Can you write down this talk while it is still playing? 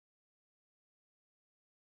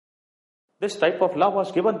This type of law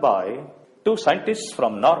was given by two scientists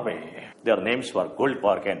from Norway. Their names were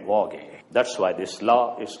Guldberg and Waage. That's why this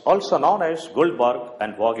law is also known as Guldberg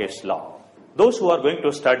and Waage's law. Those who are going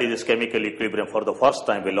to study this chemical equilibrium for the first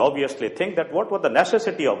time will obviously think that what was the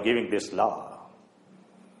necessity of giving this law?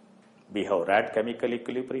 We have read chemical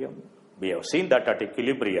equilibrium. We have seen that at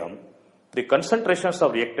equilibrium, the concentrations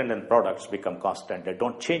of reactant and products become constant. They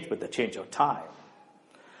don't change with the change of time.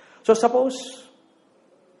 So suppose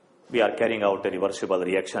we are carrying out a reversible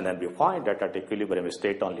reaction and we find that at equilibrium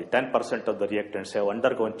state only 10% of the reactants have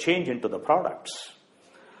undergone change into the products.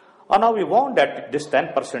 And now we want that this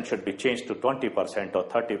 10% should be changed to 20% or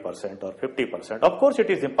 30% or 50%. Of course, it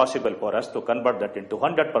is impossible for us to convert that into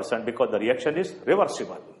 100% because the reaction is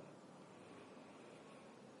reversible.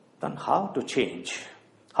 Then how to change?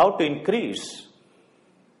 How to increase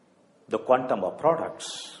the quantum of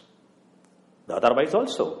products? Otherwise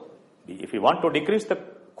also, if we want to decrease the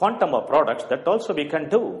quantum of products, that also we can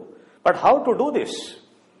do. But how to do this?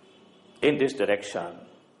 In this direction,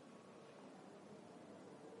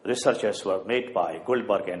 researches were made by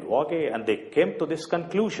Guldberg and Waage, and they came to this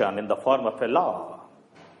conclusion in the form of a law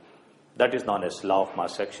that is known as law of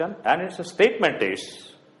mass action, and its statement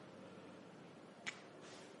is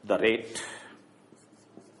the rate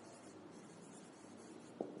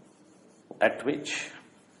at which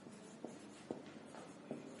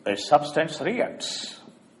a substance reacts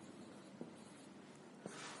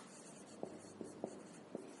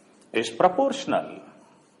is proportional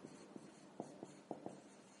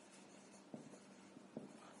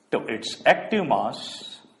to its active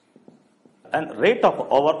mass, and rate of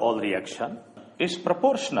overall reaction is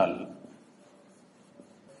proportional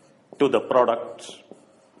to the products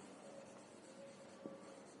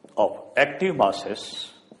of active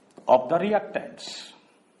masses of the reactants.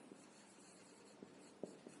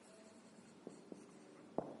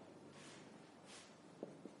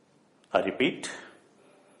 I repeat,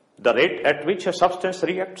 the rate at which a substance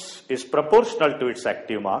reacts is proportional to its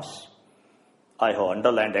active mass. I have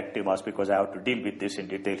underlined active mass because I have to deal with this in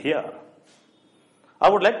detail here. I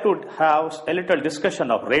would like to have a little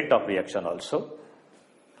discussion of rate of reaction also.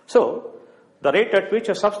 So, the rate at which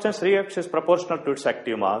a substance reacts is proportional to its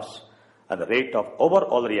active mass, and the rate of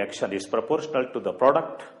overall reaction is proportional to the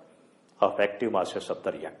product of active masses of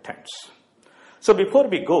the reactants. So, before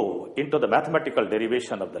we go into the mathematical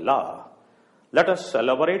derivation of the law, let us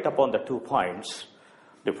elaborate upon the 2 points.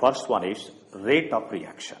 The first one is rate of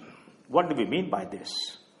reaction. What do we mean by this?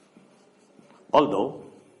 Although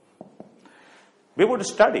we would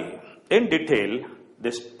study in detail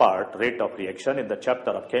this part, rate of reaction, in the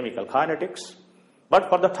chapter of chemical kinetics, but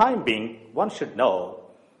for the time being, one should know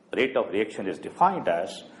rate of reaction is defined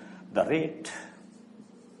as the rate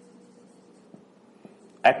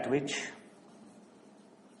at which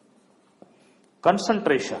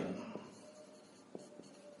concentration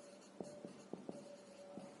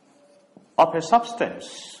of a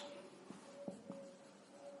substance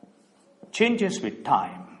changes with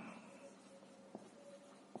time.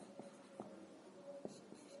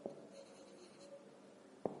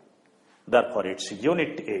 Therefore, its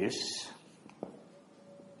unit is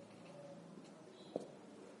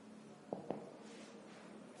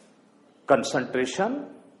concentration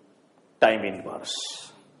time inverse.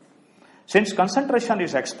 Since concentration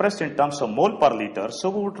is expressed in terms of mole per liter, so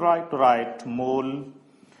we would try to write mole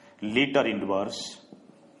liter inverse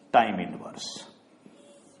time inverse.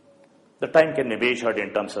 The time can be measured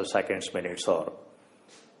in terms of seconds, minutes, or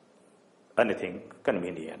anything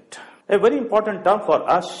convenient. A very important term for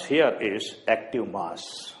us here is active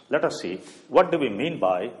mass. Let us see, what do we mean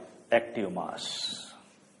by active mass?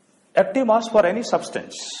 Active mass for any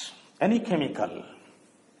substance, any chemical,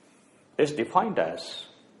 is defined as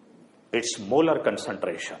its molar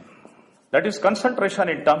concentration. That is concentration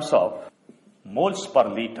in terms of moles per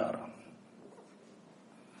liter.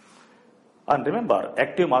 And remember,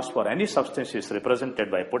 active mass for any substance is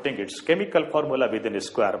represented by putting its chemical formula within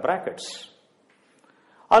square brackets.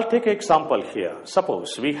 I'll take an example here.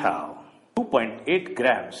 Suppose we have 2.8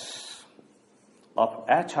 grams of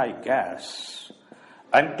HI gas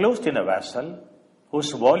enclosed in a vessel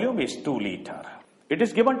whose volume is 2 liters. It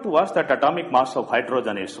is given to us that atomic mass of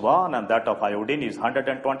hydrogen is 1 and that of iodine is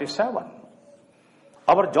 127.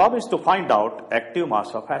 Our job is to find out active mass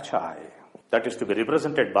of HI. That is to be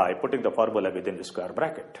represented by putting the formula within the square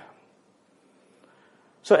bracket.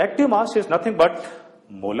 So active mass is nothing but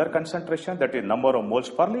molar concentration, that is number of moles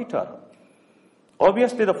per liter.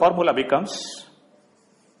 Obviously, the formula becomes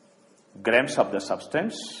grams of the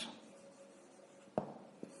substance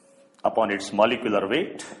upon its molecular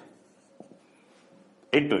weight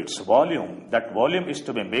into its volume. That volume is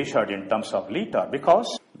to be measured in terms of liter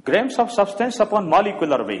because grams of substance upon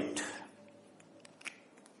molecular weight.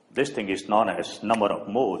 This thing is known as number of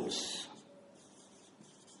moles.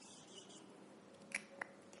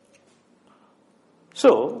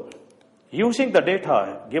 So, using the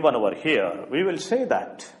data given over here, we will say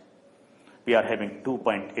that we are having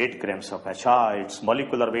 2.8 grams of HI. Its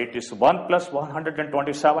molecular weight is 1 plus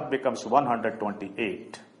 127 becomes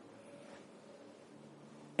 128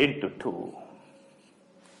 into 2.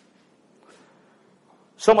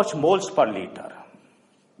 So much moles per liter.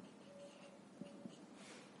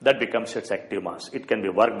 That becomes its active mass. It can be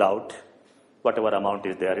worked out. Whatever amount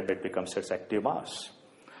is there, that becomes its active mass.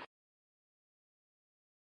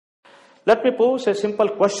 Let me pose a simple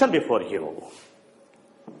question before you.